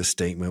make this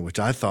statement, which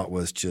I thought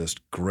was just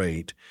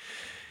great.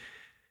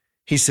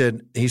 He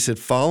said,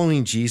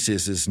 following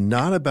Jesus is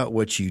not about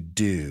what you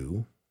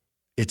do,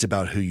 it's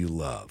about who you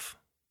love.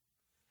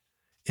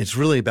 It's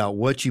really about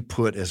what you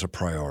put as a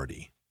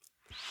priority.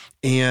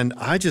 And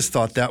I just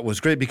thought that was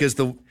great because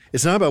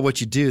it's not about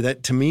what you do.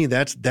 That to me,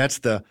 that's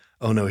the,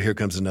 oh no, here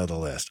comes another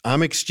list.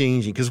 I'm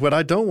exchanging, because what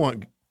I don't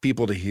want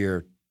people to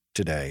hear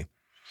today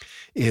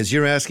is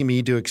you're asking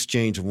me to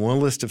exchange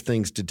one list of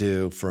things to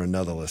do for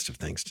another list of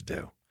things to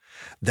do.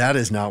 That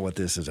is not what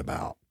this is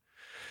about.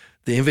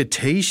 The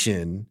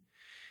invitation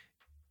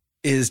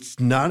is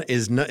not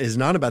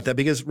about that,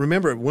 because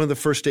remember, one of the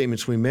first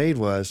statements we made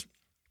was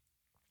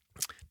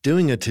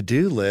doing a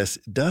to-do list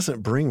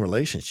doesn't bring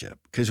relationship,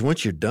 because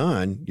once you're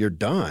done, you're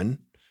done.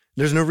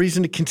 There's no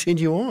reason to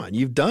continue on.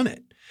 You've done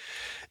it.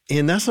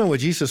 And that's not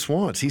what Jesus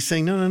wants. He's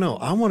saying, no.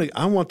 I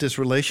want this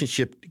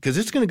relationship, because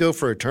it's going to go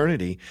for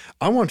eternity.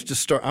 I want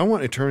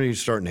eternity to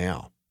start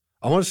now.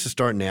 I want us to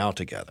start now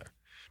together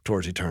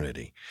towards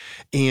eternity.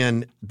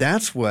 And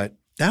that's what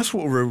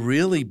we're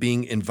really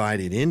being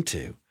invited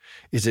into,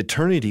 is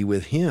eternity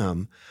with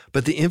him.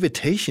 But the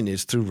invitation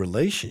is through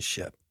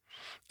relationship.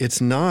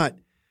 It's not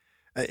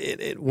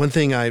one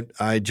thing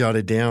I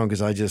jotted down,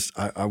 because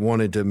I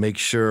wanted to make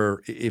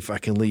sure, if I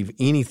can leave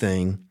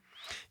anything,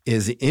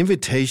 is the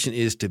invitation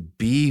is to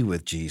be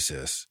with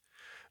Jesus,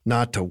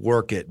 not to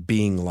work at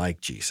being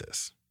like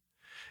Jesus.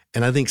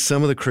 And I think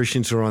some of the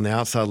Christians who are on the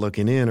outside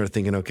looking in are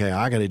thinking, okay,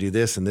 I got to do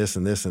this and this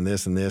and this and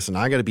this and this, and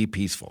I got to be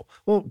peaceful.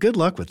 Well, good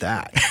luck with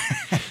that.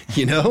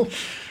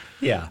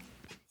 Yeah.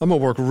 I'm going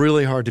to work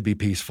really hard to be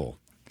peaceful.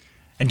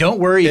 And don't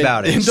worry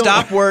about it.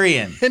 Stop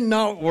worrying. And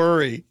not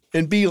worry.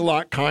 And be a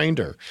lot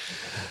kinder.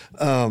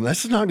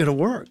 That's not going to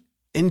work.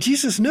 And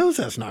Jesus knows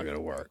that's not going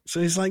to work.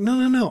 So he's like,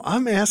 no.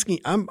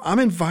 I'm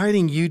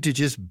inviting you to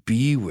just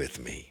be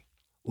with me.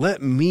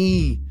 Let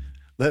me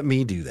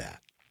do that.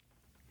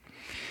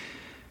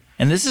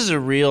 And this is a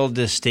real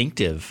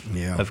distinctive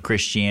of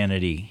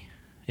Christianity,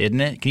 isn't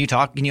it?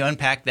 Can you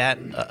unpack that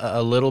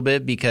a little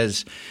bit?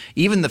 Because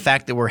even the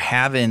fact that we're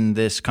having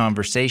this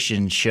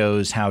conversation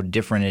shows how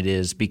different it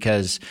is,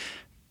 because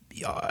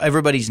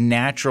everybody's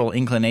natural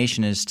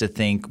inclination is to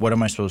think, what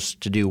am I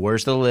supposed to do?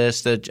 Where's the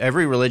list?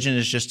 Every religion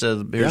is just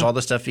here's all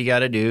the stuff you got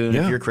to do. And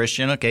if you're a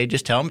Christian, okay,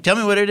 just tell me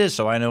what it is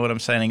so I know what I'm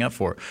signing up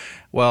for.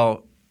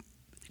 Well,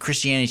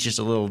 Christianity is just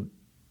a little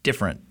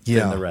different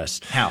than the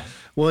rest. How?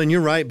 Well, and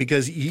you're right,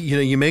 because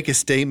you make a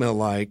statement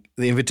like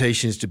the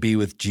invitation is to be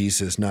with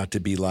Jesus, not to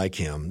be like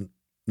him,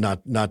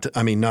 not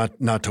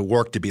to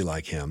work to be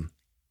like him.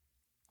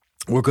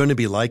 We're going to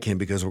be like him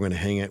because we're going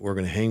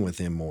to hang with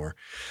him more.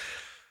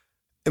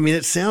 I mean,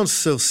 it sounds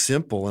so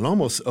simple and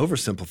almost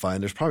oversimplified.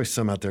 And there's probably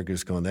some out there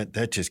just going,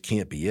 that just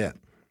can't be it.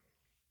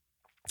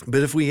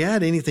 But if we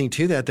add anything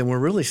to that, then we're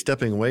really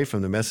stepping away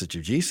from the message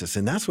of Jesus.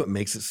 And that's what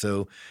makes it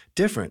so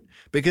different,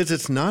 because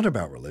it's not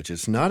about religion.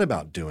 It's not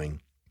about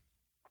doing.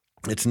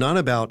 It's not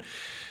about,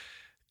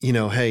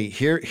 hey,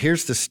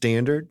 here's the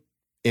standard.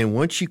 And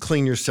once you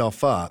clean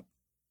yourself up,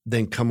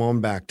 then come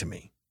on back to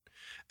me.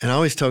 And I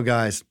always tell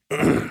guys,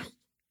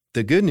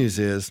 the good news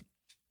is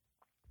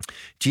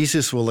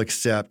Jesus will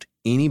accept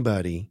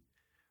anybody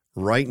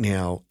right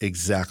now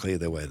exactly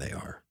the way they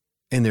are.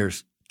 And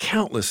there's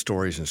countless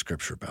stories in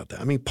Scripture about that.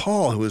 I mean,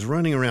 Paul, who was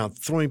running around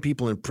throwing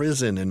people in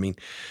prison.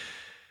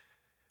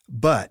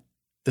 But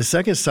the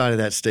second side of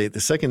that the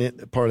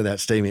second part of that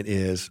statement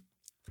is,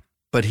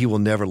 but he will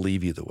never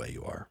leave you the way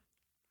you are.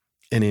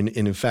 And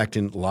in fact,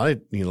 in a lot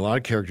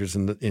of characters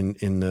in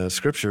the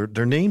Scripture,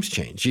 their names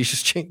change.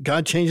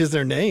 God changes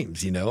their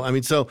names.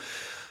 So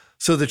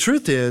the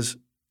truth is,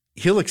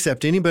 he'll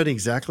accept anybody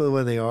exactly the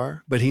way they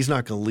are, but he's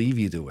not going to leave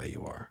you the way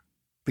you are,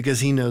 because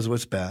he knows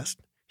what's best.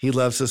 He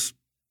loves us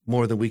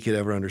more than we could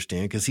ever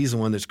understand, because he's the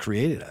one that's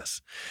created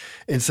us.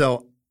 And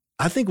so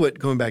I think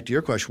going back to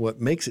your question, what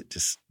makes it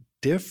just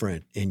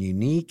different and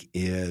unique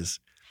is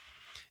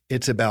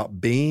it's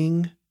about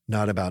being,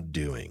 not about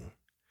doing.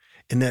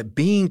 And that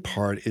being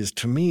part is,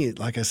 to me,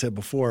 like I said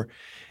before,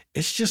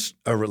 it's just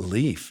a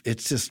relief.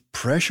 It's just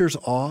pressure's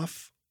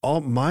off. All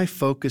my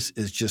focus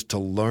is just to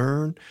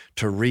learn,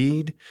 to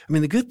read. I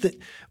mean, the good thing,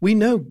 we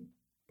know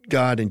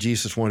God and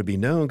Jesus want to be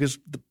known, because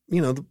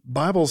the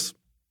Bible's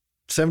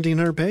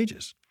 1,700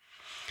 pages.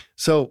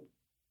 So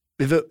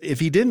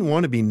if he didn't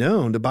want to be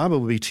known, the Bible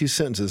would be 2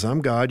 sentences: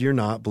 I'm God, you're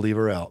not, believe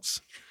or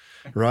else.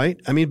 Right?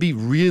 I mean, it'd be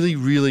really,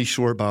 really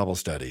short Bible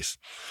studies.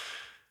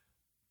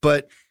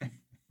 But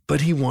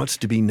he wants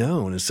to be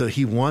known. And so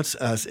he wants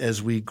us,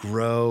 as we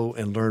grow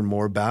and learn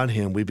more about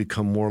him, we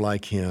become more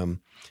like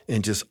him.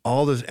 And just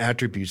all those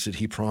attributes that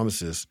he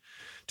promises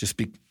just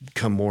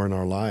become more in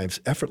our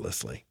lives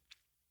effortlessly,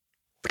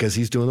 because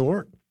he's doing the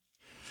work.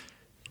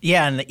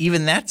 Yeah, and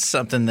even that's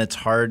something that's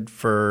hard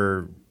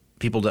for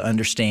people to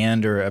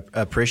understand or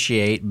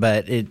appreciate,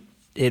 but it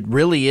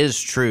really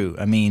is true.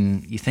 I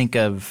mean, you think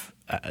of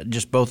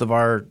just both of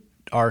our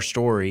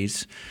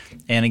stories,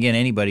 and again,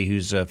 anybody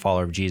who's a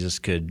follower of Jesus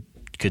could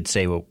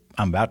say what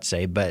I'm about to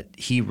say, but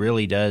he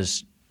really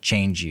does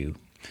change you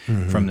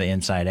from the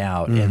inside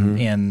out.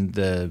 And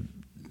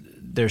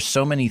there's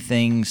so many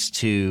things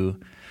to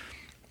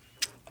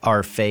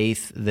our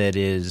faith that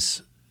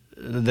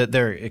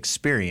they're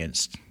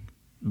experienced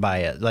by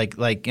it.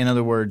 Like in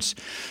other words,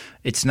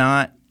 it's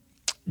not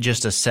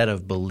just a set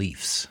of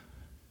beliefs.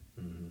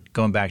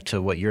 Going back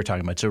to what you're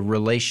talking about, it's a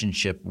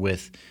relationship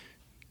with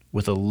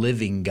a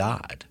living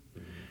God.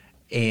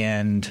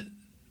 And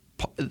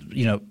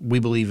we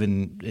believe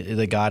in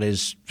that God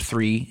is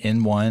 3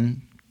 in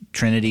 1,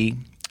 Trinity.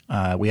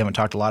 We haven't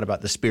talked a lot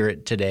about the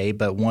Spirit today,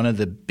 but one of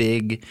the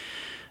big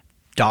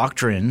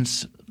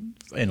doctrines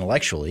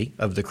intellectually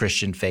of the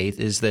Christian faith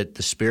is that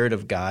the Spirit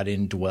of God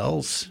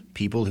indwells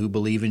people who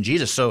believe in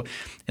Jesus. So,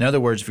 in other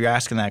words, if you're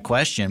asking that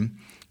question,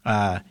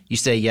 you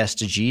say yes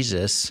to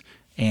Jesus,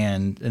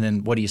 and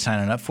then what are you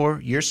signing up for?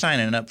 You're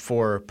signing up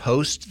for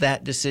post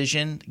that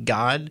decision,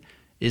 God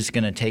is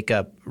going to take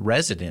up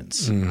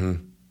residence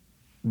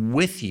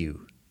with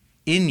you,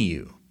 in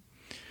you.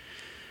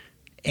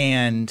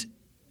 And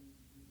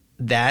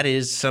that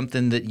is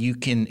something that you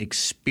can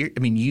experience.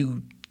 I mean,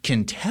 you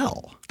can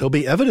tell. There'll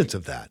be evidence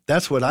of that.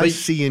 That's what I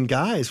see in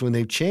guys when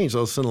they've changed.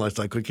 All of a sudden, it's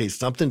like, okay,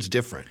 something's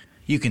different.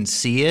 You can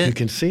see it. You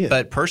can see it.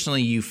 But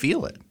personally, you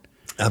feel it.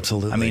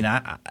 Absolutely. I mean,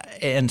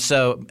 and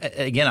so,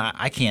 again,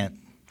 I can't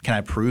 – can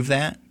I prove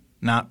that?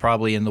 Not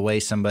probably in the way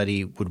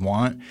somebody would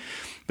want.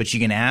 But you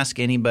can ask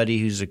anybody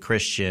who's a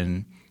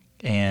Christian,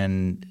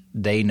 and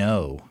they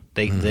know.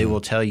 They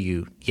will tell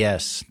you,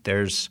 yes,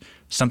 there's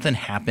something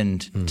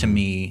happened to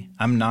me.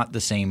 I'm not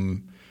the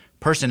same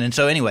person. And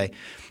so anyway,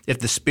 if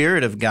the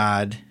Spirit of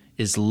God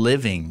is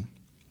living,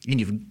 and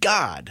you've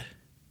God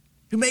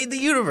who made the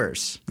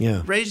universe,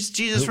 raised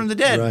Jesus from the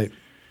dead,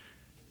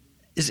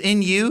 is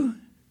in you,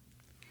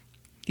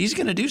 he's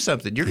going to do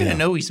something. You're going to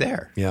know he's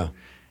there. Yeah.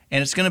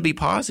 And it's going to be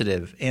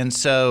positive. And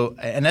so,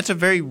 and that's a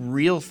very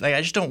real thing.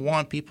 I just don't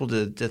want people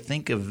to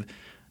think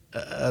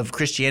of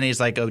Christianity as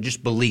like,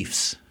 just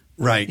beliefs.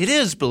 Right. It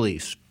is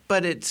beliefs,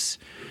 but it's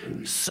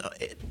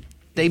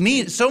they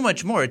mean so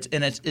much more. It's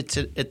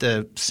at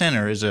the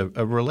center is a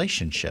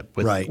relationship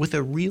with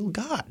a real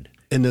God.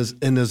 And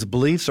those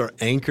beliefs are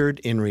anchored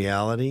in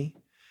reality,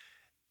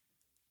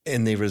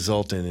 and they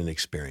result in an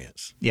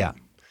experience. Yeah.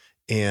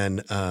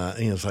 And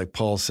it's like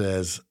Paul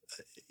says,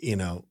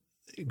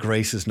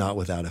 grace is not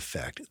without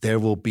effect. There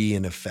will be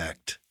an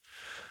effect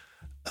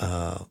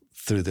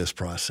through this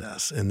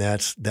process, and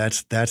that's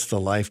the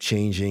life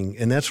changing,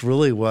 and that's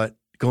really what.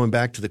 Going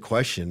back to the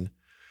question,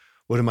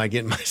 what am I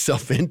getting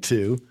myself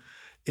into?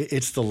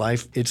 It's the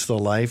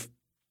life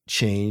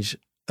change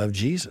of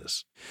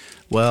Jesus.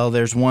 Well,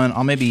 there's one.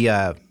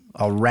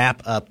 I'll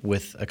wrap up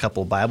with a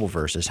couple of Bible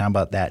verses. How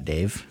about that,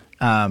 Dave?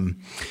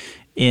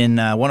 In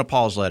one of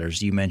Paul's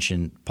letters, you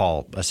mentioned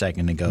Paul a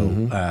second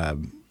ago.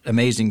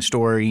 Amazing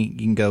story. You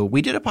can go.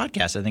 We did a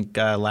podcast, I think,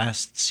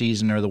 last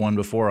season or the one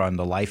before on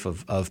the life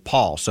of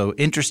Paul. So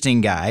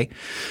interesting guy.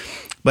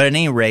 But at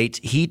any rate,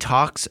 he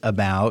talks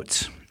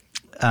about.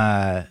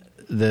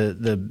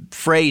 The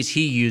phrase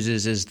he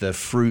uses is the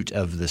fruit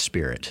of the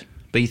Spirit.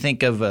 But you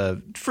think of a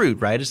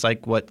fruit, right? It's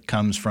like what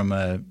comes from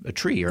a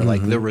tree or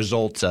like the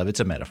results of – it's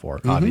a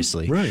metaphor,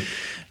 obviously. Right.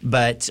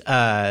 But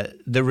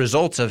the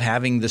results of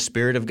having the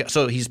Spirit of God –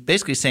 so he's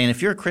basically saying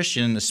if you're a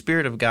Christian, the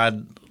Spirit of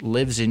God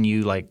lives in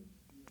you, like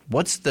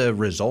what's the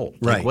result?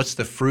 Right. Like, what's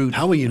the fruit?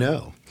 How will you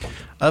know?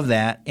 Of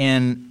that.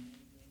 And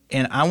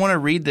I want to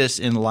read this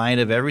in light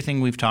of everything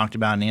we've talked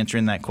about and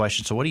answering that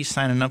question. So what are you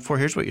signing up for?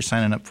 Here's what you're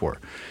signing up for.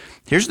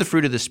 Here's the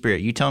fruit of the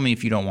Spirit. You tell me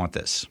if you don't want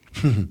this.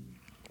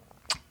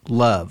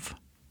 Love,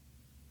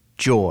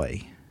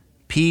 joy,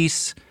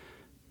 peace,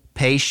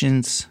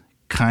 patience,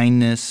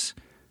 kindness,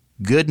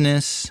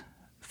 goodness,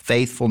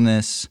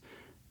 faithfulness,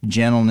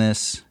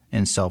 gentleness,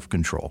 and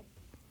self-control.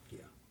 Yeah.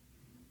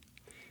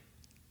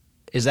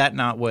 Is that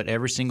not what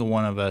every single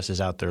one of us is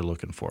out there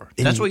looking for?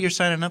 That's what you're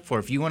signing up for.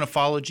 If you want to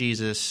follow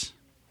Jesus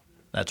 –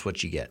 that's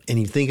what you get. And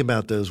you think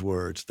about those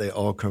words, they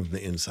all come from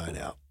the inside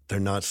out. They're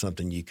not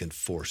something you can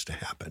force to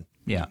happen.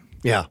 Yeah.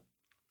 Yeah.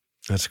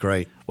 That's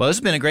great. Well, this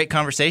has been a great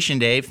conversation,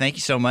 Dave. Thank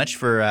you so much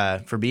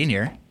for being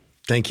here.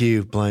 Thank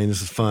you, Blaine.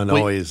 This is fun.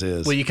 Always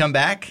is. Will you come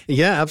back?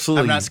 Yeah,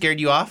 absolutely. I've not scared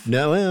you off?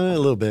 No, a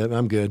little bit.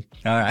 I'm good.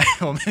 All right.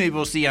 Well, maybe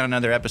we'll see you on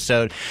another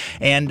episode.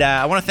 And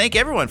I want to thank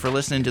everyone for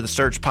listening to the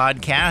Search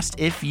Podcast.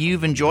 If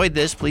you've enjoyed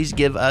this, please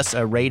give us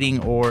a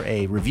rating or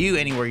a review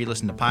anywhere you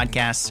listen to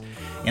podcasts.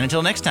 And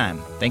until next time,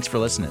 thanks for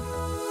listening.